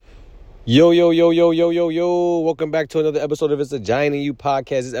Yo, yo, yo, yo, yo, yo, yo. Welcome back to another episode of It's a Giant in You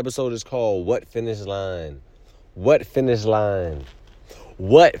podcast. This episode is called What Finish Line? What Finish Line?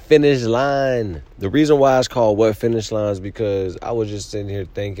 What Finish Line? The reason why it's called What Finish Line is because I was just sitting here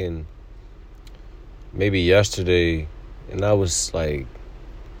thinking maybe yesterday, and I was like,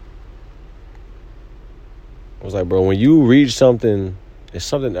 bro, when you reach something, it's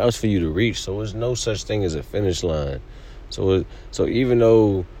something else for you to reach. So there's no such thing as a finish line. So even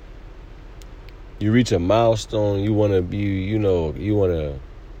though you reach a milestone, you want to be, you want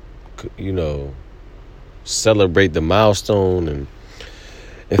to, celebrate the milestone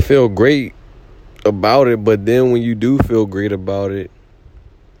and feel great about it. But then when you do feel great about it,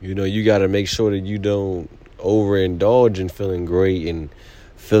 you got to make sure that you don't overindulge in feeling great and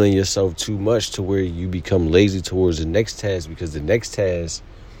feeling yourself too much to where you become lazy towards the next task, because the next task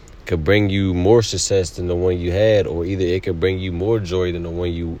could bring you more success than the one you had, or either it could bring you more joy than the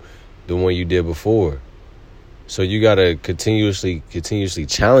one you did before. So you gotta continuously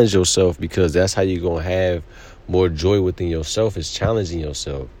challenge yourself, because that's how you're gonna have more joy within yourself, is challenging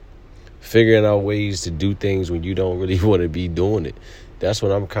yourself, figuring out ways to do things when you don't really want to be doing it. That's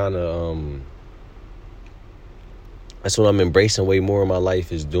what I'm that's what I'm embracing way more in my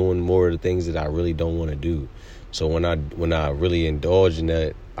life, is doing more of the things that I really don't want to do. So when I really indulge in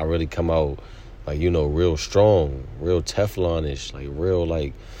that, I really come out real strong, real Teflon-ish,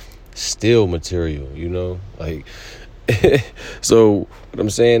 real steel material, So what I'm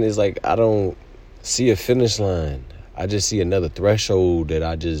saying is, I don't see a finish line. I just see another threshold that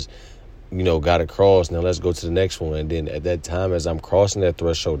I just, got to cross. Now let's go to the next one. And then at that time, as I'm crossing that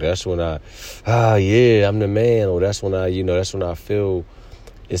threshold, that's when I'm the man. Or that's when I feel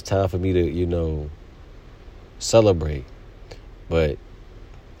it's time for me to, celebrate. But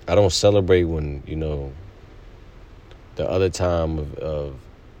I don't celebrate when, the other time of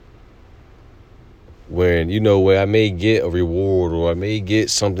when, where I may get a reward, or I may get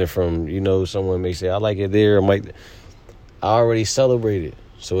something from, someone may say, I like it there. I already celebrated.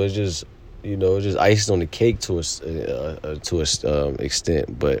 So it's just, it's just icing on the cake to a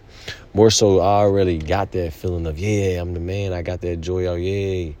extent. But more so, I already got that feeling of, I'm the man. I got that joy out.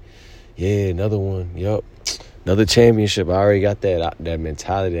 Yeah, another one. Yup. Another championship. I already got that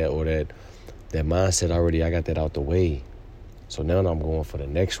mentality, that mindset already. I got that out the way. So now I'm going for the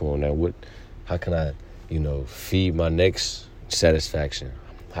next one. Now how can I, feed my next satisfaction?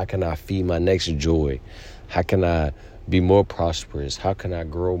 How can I feed my next joy? How can I be more prosperous? How can I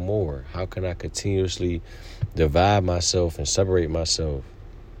grow more? How can I continuously divide myself and separate myself?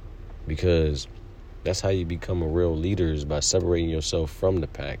 Because that's how you become a real leader, is by separating yourself from the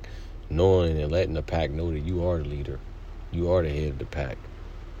pack, knowing and letting the pack know that you are the leader. You are the head of the pack.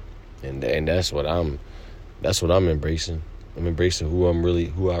 And that's what I'm embracing. I'm embracing who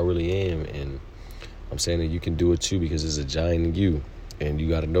I really am, and I'm saying that you can do it too, because there's a giant in you. And you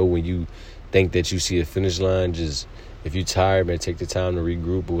got to know, when you think that you see a finish line, just, if you're tired, man, take the time to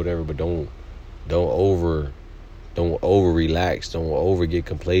regroup or whatever, but don't over relax, don't over get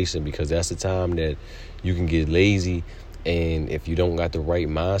complacent, because that's the time that you can get lazy. And if you don't got the right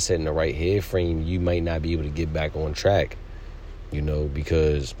mindset and the right head frame, you might not be able to get back on track,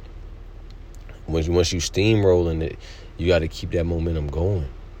 because once you steamrolling it, you got to keep that momentum going.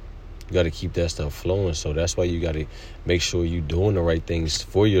 You got to keep that stuff flowing. So that's why you got to make sure you're doing the right things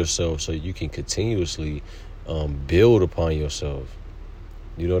for yourself, so you can continuously build upon yourself.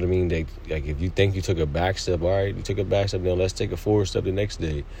 You know what I mean? If you think you took a back step, all right, you took a back step, now let's take a forward step the next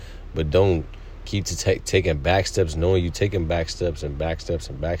day. But don't keep taking back steps, knowing you taking back steps and back steps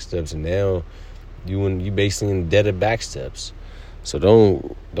and back steps, and now you basically in debt of back steps. So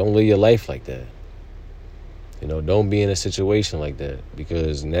don't live your life like that. Don't be in a situation like that,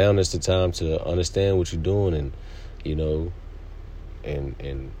 because now is the time to understand what you're doing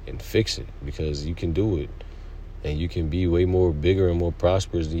and fix it, because you can do it, and you can be way more bigger and more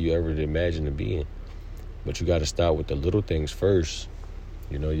prosperous than you ever imagined to be in. But you got to start with the little things first.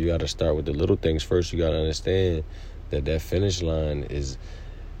 You got to start with the little things first. You got to understand that finish line is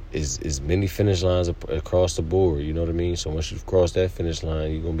many finish lines across the board. You know what I mean? So once you've crossed that finish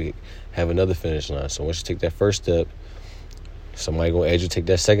line, you're gonna have another finish line. So once you take that first step, somebody gonna edge you take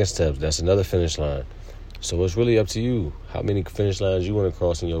that second step. That's another finish line. So it's really up to you how many finish lines you want to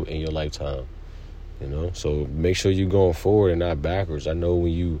cross in your lifetime. So make sure you're going forward and not backwards. I know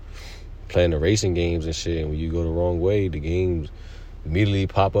when you playing the racing games and shit, and when you go the wrong way, the games immediately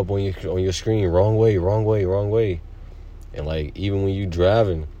pop up on your screen. Wrong way, wrong way, wrong way. And even when you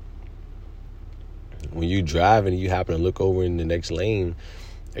driving, and you happen to look over in the next lane,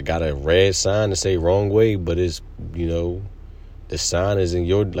 it got a red sign to say wrong way, but it's, the sign is in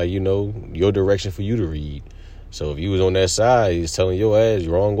your, like, your direction for you to read. So if you was on that side, he's telling your ass,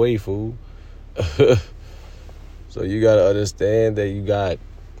 wrong way, fool. So you got to understand that you got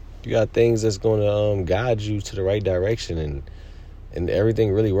things that's going to guide you to the right direction, and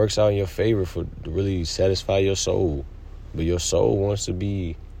everything really works out in your favor to really satisfy your soul. But your soul wants to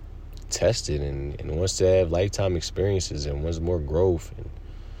be tested and wants to have lifetime experiences and wants more growth. And,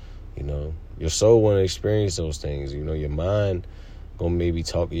 your soul want to experience those things. Your mind going to maybe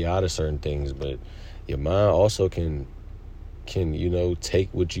talk you out of certain things, but your mind also can take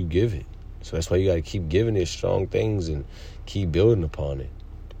what you give it. So that's why you got to keep giving it strong things and keep building upon it.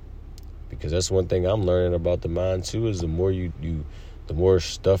 Because that's one thing I'm learning about the mind too, is the more the more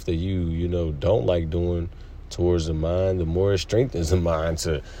stuff that you don't like doing towards the mind, the more it strengthens the mind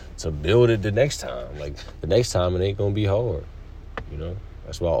to build it the next time. Like the next time it ain't gonna be hard.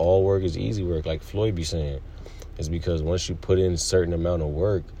 That's why all work is easy work, like Floyd be saying. It's because once you put in a certain amount of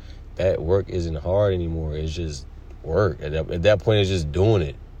work, that work isn't hard anymore. It's just work. At that point, it's just doing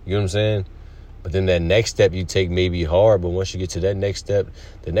it. You know what I'm saying? But then that next step you take may be hard, but once you get to that next step,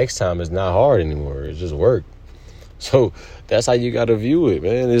 the next time it's not hard anymore. It's just work. So that's how you got to view it,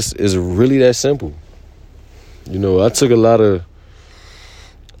 man. It's really that simple. I took a lot of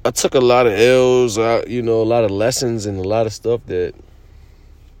L's, a lot of lessons and a lot of stuff that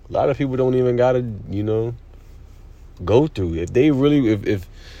a lot of people don't even got to, go through. If they really,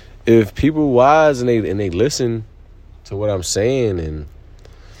 if people wise and they listen to what I'm saying and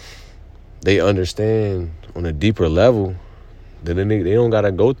they understand on a deeper level, then they don't got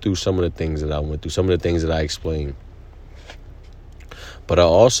to go through some of the things that I went through, some of the things that I explained. But I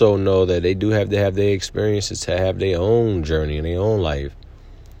also know that they do have to have their experiences to have their own journey in their own life.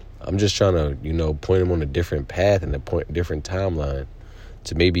 I'm just trying to, point them on a different path and a different timeline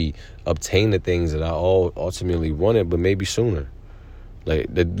to maybe obtain the things that I ultimately wanted, but maybe sooner. Like,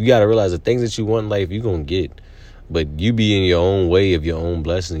 you got to realize the things that you want in life, you're going to get. But you be in your own way of your own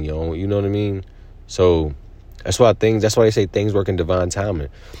blessing, your own, you know what I mean? So that's why they say things work in divine timing.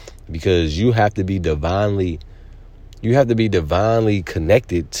 Because you have to be divinely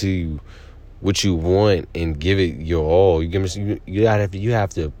connected to what you want and give it your all. You have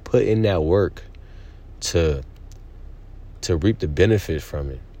to put in that work to reap the benefit from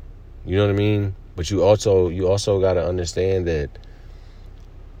it. You know what I mean? But you also got to understand that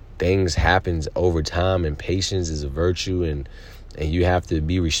things happens over time, and patience is a virtue, and you have to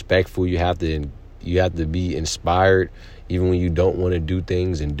be respectful. You have to be inspired even when you don't want to do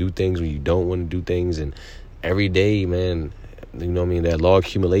things, and do things when you don't want to do things. And every day, man, that law of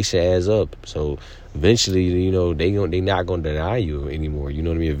accumulation adds up. So eventually, they not going to deny you anymore. You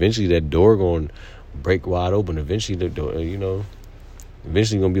know what I mean? Eventually that door going to break wide open. Eventually the door, eventually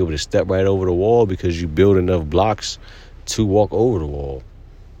you're going to be able to step right over the wall because you build enough blocks to walk over the wall.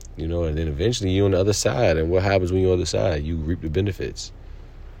 And then eventually you're on the other side. And what happens when you're on the other side? You reap the benefits.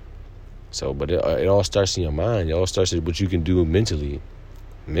 So, but it all starts in your mind. It all starts with what you can do mentally.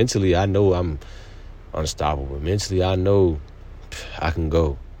 Mentally, I know I'm unstoppable. Mentally, I know I can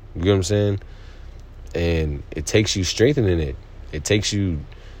go. You know what I'm saying? And it takes you strengthening it. It takes you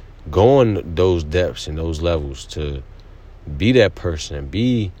going those depths and those levels to be that person and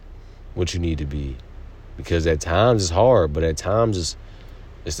be what you need to be. Because at times it's hard, but at times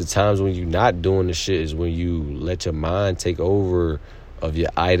it's the times when you're not doing the shit is when you let your mind take over of your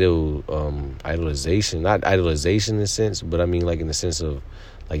idolization. Not idolization in a sense, but I mean like in the sense of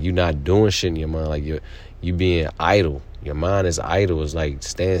like you not doing shit in your mind, like you being idle. Your mind is idle. It's like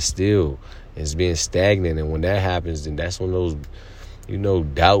stand still. It's being stagnant, and when that happens, then that's when those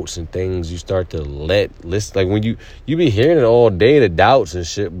doubts and things you start to listen. Like when you be hearing it all day, the doubts and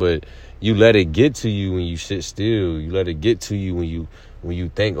shit, but you let it get to you when you sit still. You let it get to you when you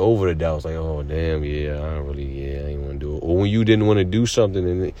think over the doubts. Like, oh damn, yeah, I ain't want to do it. Or when you didn't want to do something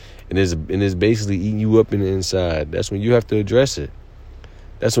and it's basically eating you up in the inside. That's when you have to address it.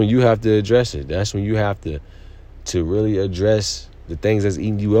 That's when you have to really address the things that's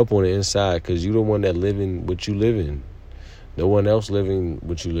eating you up on the inside, because you're the one that living what you live in. No one else living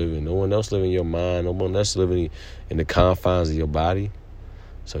what you live in. No one else living your mind. No one else living in the confines of your body.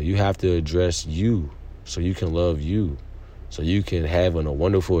 So you have to address you so you can love you. So you can have a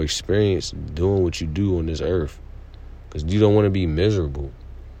wonderful experience doing what you do on this earth. Because you don't want to be miserable.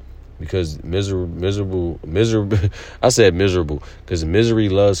 Because miserable. I said miserable because misery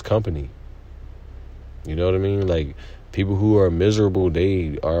loves company. You know what I mean? Like, people who are miserable,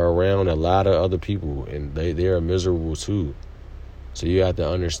 they are around a lot of other people, and they are miserable too. So you have to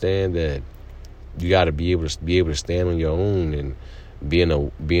understand that you got to be able to stand on your own and being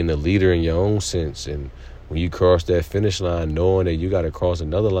a leader in your own sense, and when you cross that finish line, knowing that you got to cross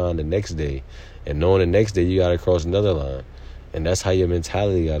another line the next day, and knowing the next day you got to cross another line. And that's how your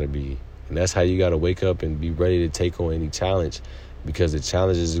mentality got to be. And that's how you got to wake up and be ready to take on any challenge, because the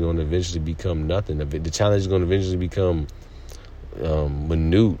challenge is going to eventually become nothing. The challenge is going to eventually become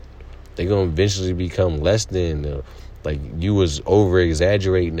minute. They're going to eventually become less than, like you was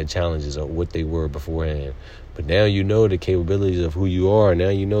over-exaggerating the challenges of what they were beforehand. But now you know the capabilities of who you are. Now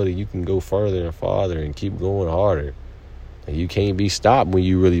you know that you can go further and farther and keep going harder. And you can't be stopped when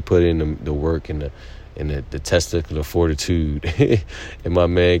you really put in the work and the testicular fortitude. In my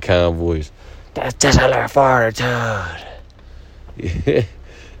mankind voice, that's testicular fortitude.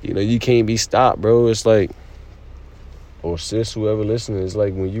 You know, you can't be stopped, bro. It's like, or sis, whoever listening, it's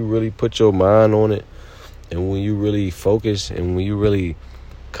like when you really put your mind on it, and when you really focus, and when you really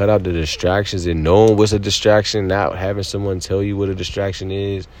cut out the distractions and knowing what's a distraction, not having someone tell you what a distraction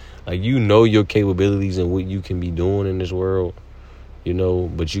is. Like, you know your capabilities and what you can be doing in this world, you know,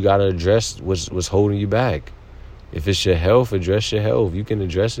 but you got to address what's holding you back. If it's your health, address your health. You can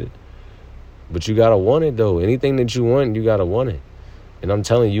address it. But you got to want it, though. Anything that you want, you got to want it. And I'm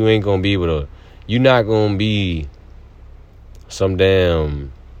telling you, you ain't going to be able to, you're not going to be some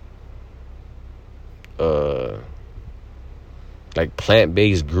damn, like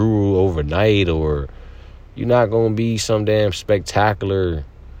plant-based guru overnight, or you're not going to be some damn spectacular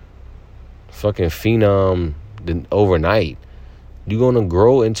fucking phenom overnight. You're going to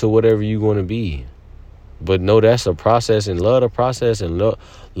grow into whatever you're going to be. But know that's a process, and love the process, and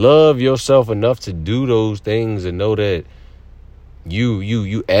love yourself enough to do those things, and know that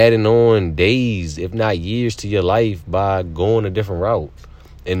you adding on days, if not years, to your life by going a different route.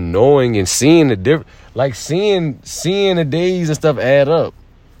 And knowing and seeing the different, like seeing the days and stuff add up.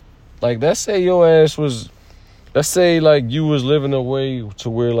 Like, let's say your ass was, let's say like you was living a way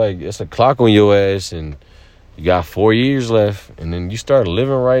to where like it's a clock on your ass and you got 4 years left, and then you start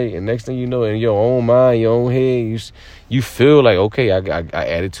living right, and next thing you know, in your own mind, your own head, you feel like, okay, I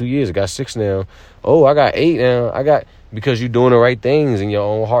added 2 years, I got 6 now. Oh, I got 8 now. Because you're doing the right things in your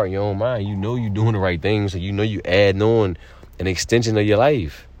own heart, in your own mind. You know you're doing the right things, so you know you add on an extension of your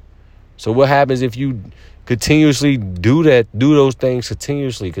life. So what happens if you continuously do those things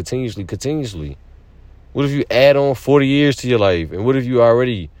continuously? What if you add on 40 years to your life? And what if you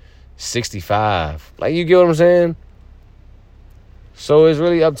already 65? Like, you get what I'm saying? So it's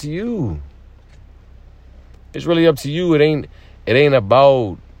really up to you. It's really up to you. It ain't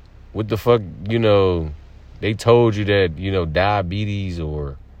about what the fuck, you know, they told you that, you know, diabetes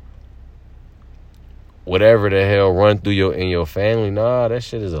or whatever the hell run through in your family. Nah, that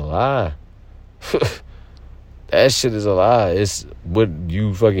shit is a lie. That shit is a lie. It's what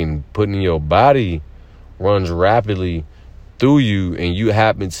you fucking put in your body runs rapidly through you, and you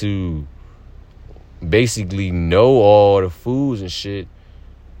happen to basically know all the foods and shit.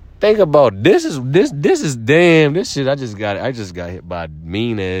 Think about this is damn, this shit I just got hit by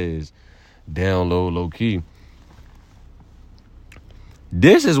mean ass down low key.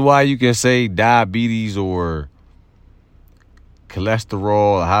 This is why you can say diabetes or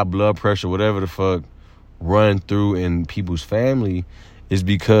cholesterol, high blood pressure, whatever the fuck, run through in people's family, is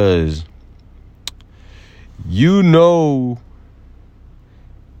because you know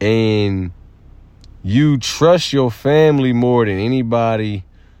and you trust your family more than anybody,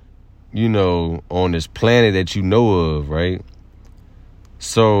 you know, on this planet that you know of, right?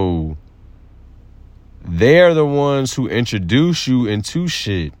 So they're the ones who introduce you into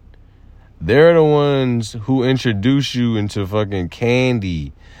shit. They're the ones who introduce you into fucking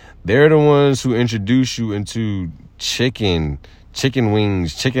candy. They're the ones who introduce you into chicken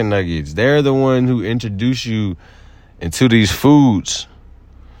wings, chicken nuggets. They're the one who introduce you into these foods.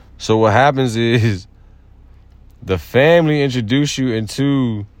 So what happens is the family introduce you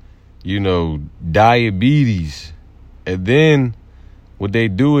into, you know, diabetes. And then what they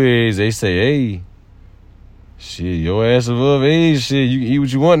do is they say, hey, shit, your ass above age, shit, you can eat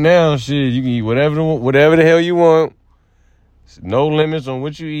what you want now, shit, you can eat whatever the hell you want. No limits on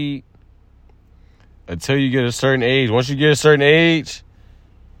what you eat until you get a certain age. Once you get a certain age,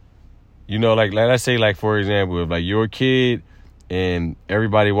 you know, like let's say, like, for example, if like you're a kid and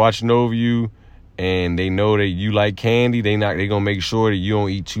everybody watching over you and they know that you like candy, they gonna make sure that you don't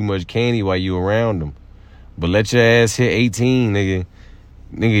eat too much candy while you around them. But let your ass hit 18, nigga,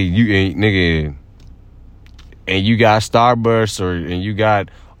 and you got Starburst and you got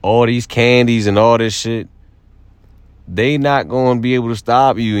all these candies and all this shit, they not going to be able to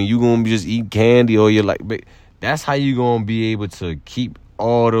stop you, and you going to just eat candy, or you're like, that's how you going to be able to keep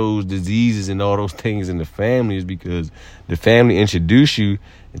all those diseases and all those things in the family, is because the family introduced you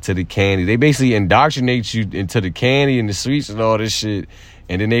into the candy. They basically indoctrinate you into the candy and the sweets and all this shit.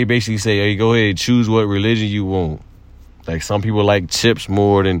 And then they basically say, hey, go ahead, choose what religion you want. Like some people like chips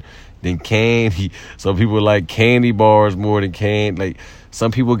more than candy. Some people like candy bars more than candy. Like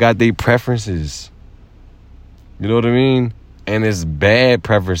some people got their preferences. You know what I mean? And it's bad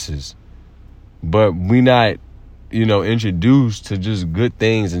preferences. But we not, introduced to just good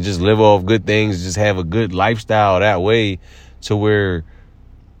things and just live off good things, just have a good lifestyle that way, to where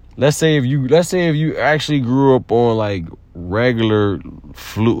let's say if you actually grew up on like regular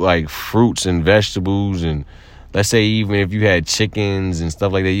fruits and vegetables, and let's say even if you had chickens and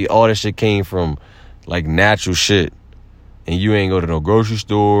stuff like that, all that shit came from like natural shit, and you ain't go to no grocery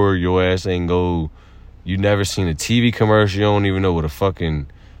store, your ass ain't go, you never seen a TV commercial, you don't even know what a fucking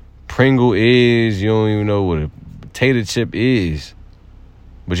Pringle is, you don't even know what a potato chip is,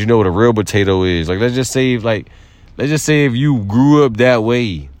 but you know what a real potato is. Like let's just say if you grew up that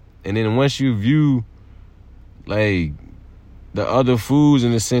way, and then once you view like the other foods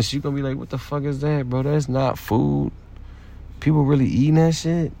in a sense, you're gonna be like, what the fuck is that, bro? That's not food. People really eating that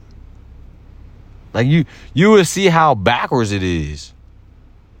shit? Like you would see how backwards it is.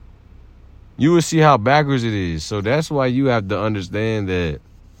 You would see how backwards it is. So that's why you have to understand that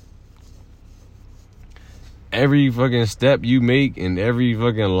every fucking step you make and every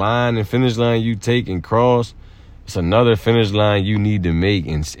fucking line and finish line you take and cross, it's another finish line you need to make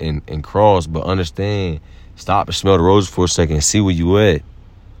and cross. But understand, stop and smell the roses for a second and see where you at.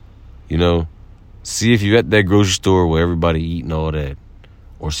 See if you at that grocery store where everybody eating all that.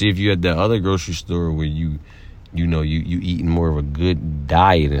 Or see if you at that other grocery store where you eating more of a good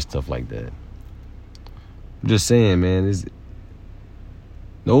diet and stuff like that. I'm just saying, man,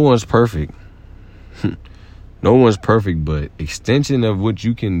 no one's perfect. No one's perfect, but extension of what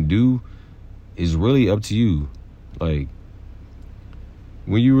you can do is really up to you. Like,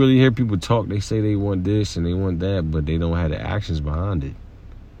 when you really hear people talk, they say they want this and they want that, but they don't have the actions behind it.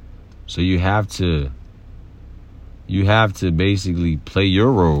 So you have to basically play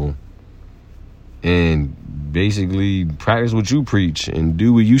your role and basically practice what you preach and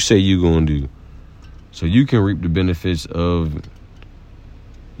do what you say you're going to do, so you can reap the benefits of,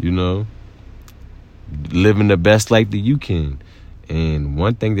 living the best life that you can. And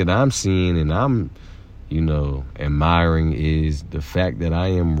one thing that I'm seeing and I'm, admiring is the fact that I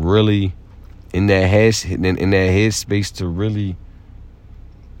am really in that headspace to really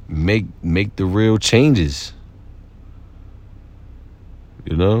make the real changes.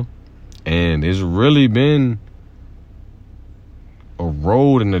 And it's really been a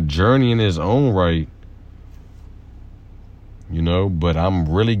road and a journey in its own right. But I'm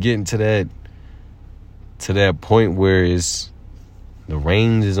really getting to that point where the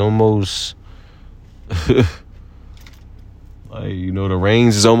rains is almost the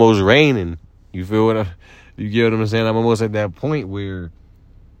rains is almost raining. You get what I'm saying? I'm almost at that point where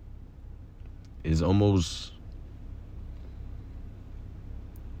it's almost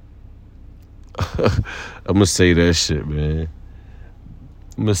I'm gonna say that shit, man.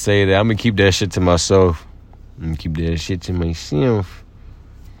 I'm gonna say that. I'm gonna keep that shit to myself. I'm gonna keep that shit to myself.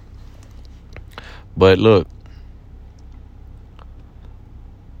 But look,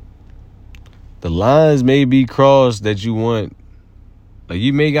 the lines may be crossed that you want. Like,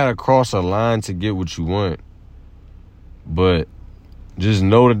 you may gotta cross a line to get what you want. But just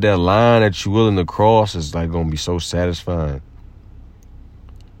know that line that you're willing to cross is like gonna be so satisfying.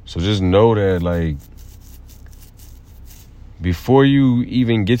 So just know that, like, before you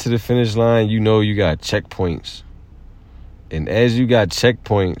even get to the finish line, you got checkpoints. And as you got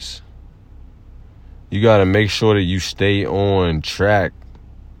checkpoints, you got to make sure that you stay on track,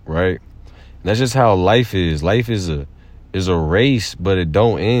 right? And that's just how life is. Life is a race, but it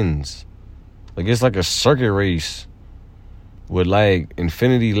don't ends. Like, it's like a circuit race with like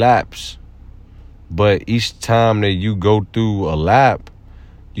infinity laps. But each time that you go through a lap,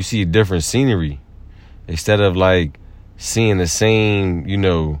 you see a different scenery. Instead of like seeing the same,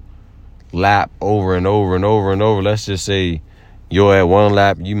 lap over and over and over and over. Let's just say you're at one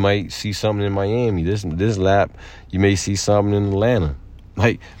lap, you might see something in Miami. This lap, you may see something in Atlanta.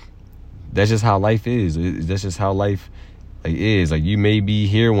 Like, that's just how life is. That's just how life is. Like, you may be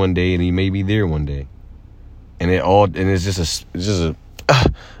here one day and you may be there one day. And it's just a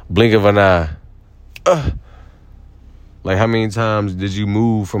blink of an eye. Like, how many times did you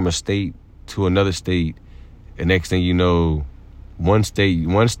move from a state to another state? And next thing you know, one state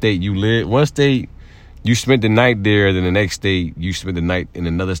you spent the night there, then the next state you spent the night in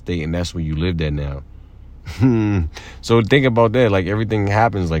another state, and that's where you lived at now. So think about that. Like, everything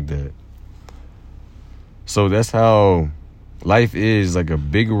happens like that. So that's how life is like a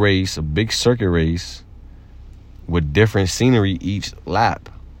big race, a big circuit race with different scenery each lap,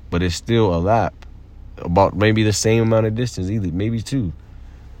 but it's still a lap about maybe the same amount of distance, either maybe two.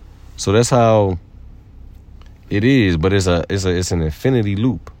 So that's how it is, but it's an infinity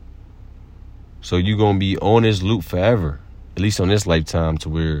loop. So you're gonna be on this loop forever, at least on this lifetime, to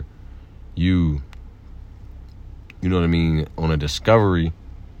where you know what I mean, on a discovery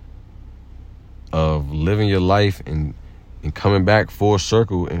of living your life and coming back full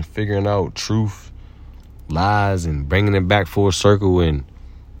circle and figuring out truth, lies, and bringing it back full circle and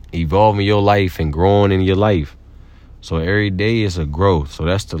evolving your life and growing in your life. So every day is a growth. So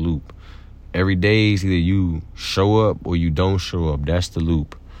that's the loop. Every day is either you show up or you don't show up. That's the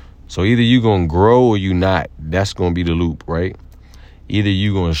loop. So either you going to grow or you not. That's going to be the loop, right? Either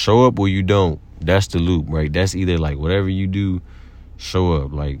you going to show up or you don't. That's the loop, right? That's either like whatever you do, show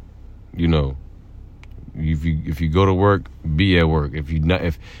up. Like, you know, if you go to work, be at work. If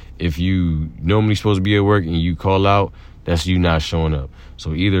you normally supposed to be at work and you call out, that's you not showing up.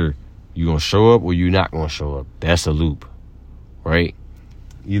 So either you gonna show up or you not gonna show up. That's a loop, right?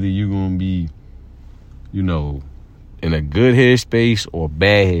 Either you gonna be, you know, in a good headspace or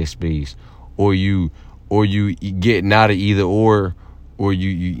bad headspace, or you getting out of either or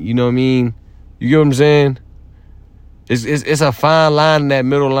you know what I mean? You get what I'm saying? It's a fine line in that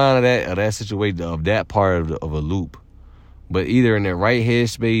middle line of that situation, of that part of a loop. But either in the right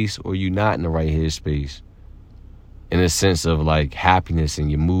headspace or you not in the right headspace. In a sense of like happiness in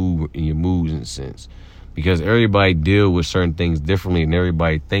your moods in a sense. Because everybody deal with certain things differently and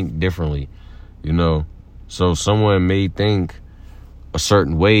everybody think differently, you know. So someone may think a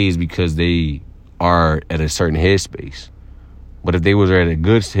certain ways because they are at a certain headspace. But if they was at a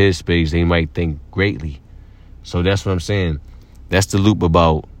good headspace, they might think greatly. So that's what I'm saying. That's the loop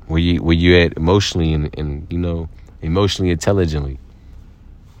about where you at emotionally and you know, emotionally intelligently.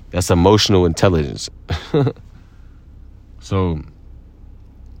 That's emotional intelligence. So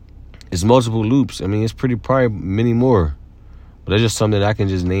it's multiple loops. I mean, it's probably many more. But that's just something that I can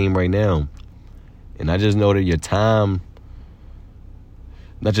just name right now. And I just know that your time,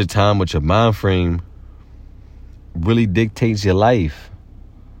 not your time, but your mind frame really dictates your life.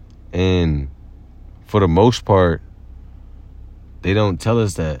 And for the most part, they don't tell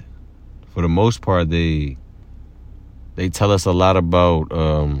us that. For the most part, they tell us a lot about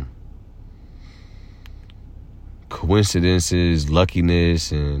coincidences,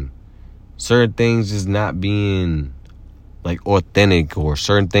 luckiness, and certain things just not being like authentic, or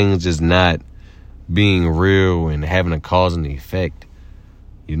certain things just not being real and having a cause and effect.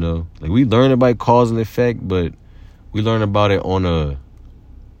 You know, like we learn about cause and effect, but we learn about it on the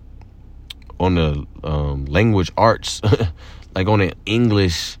language arts, like on an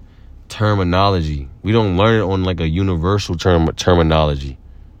English terminology. We don't learn it on like a universal terminology.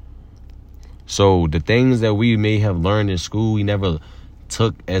 So the things that we may have learned in school, we never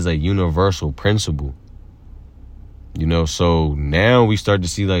took as a universal principle. You know, so now we start to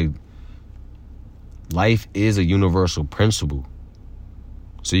see like life is a universal principle.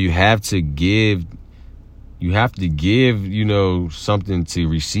 So you have to give, you know, something to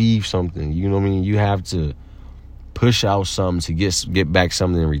receive something. You know what I mean? You have to push out something to get back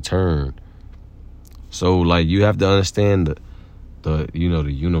something in return. So like you have to understand the you know,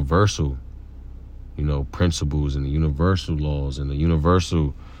 the universal, you know, principles and the universal laws and the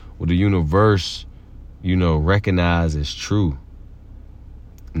universal, what the universe, you know, recognize as true.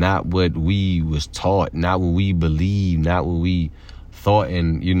 Not what we was taught, not what we believe, not what we thought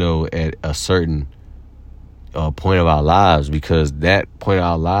in, you know, at a certain point of our lives, because that point of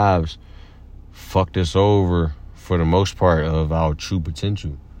our lives fucked us over for the most part of our true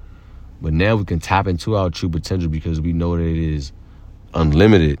potential. But now we can tap into our true potential because we know that it is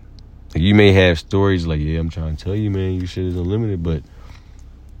unlimited. Like you may have stories like, yeah, I'm trying to tell you, man, your shit is unlimited, but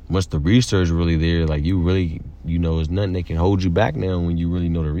once the research really there, like you really, you know, there's nothing that can hold you back now when you really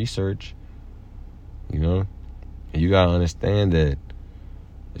know the research, you know? And you gotta understand that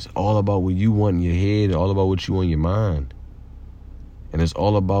it's all about what you want in your head, all about what you want in your mind. And it's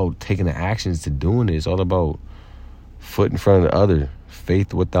all about taking the actions to doing it. It's all about foot in front of the other.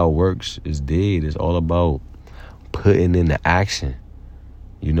 Faith without works is dead. It's all about putting in the action.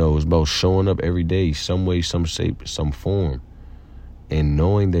 You know, it's about showing up every day, some way, some shape, some form. And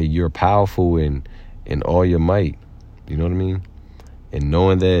knowing that you're powerful in all your might. You know what I mean? And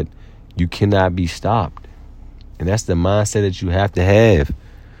knowing that you cannot be stopped. And that's the mindset that you have to have.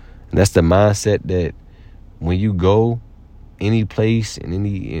 And that's the mindset that when you go any place, in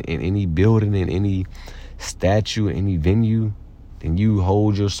any building, in any statue, any venue, then you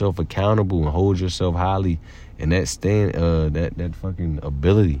hold yourself accountable and hold yourself highly, and that fucking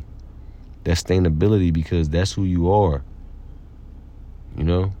ability, that sustainability, because that's who you are. You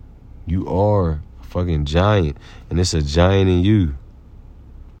know, you are a fucking giant, and it's a giant in you.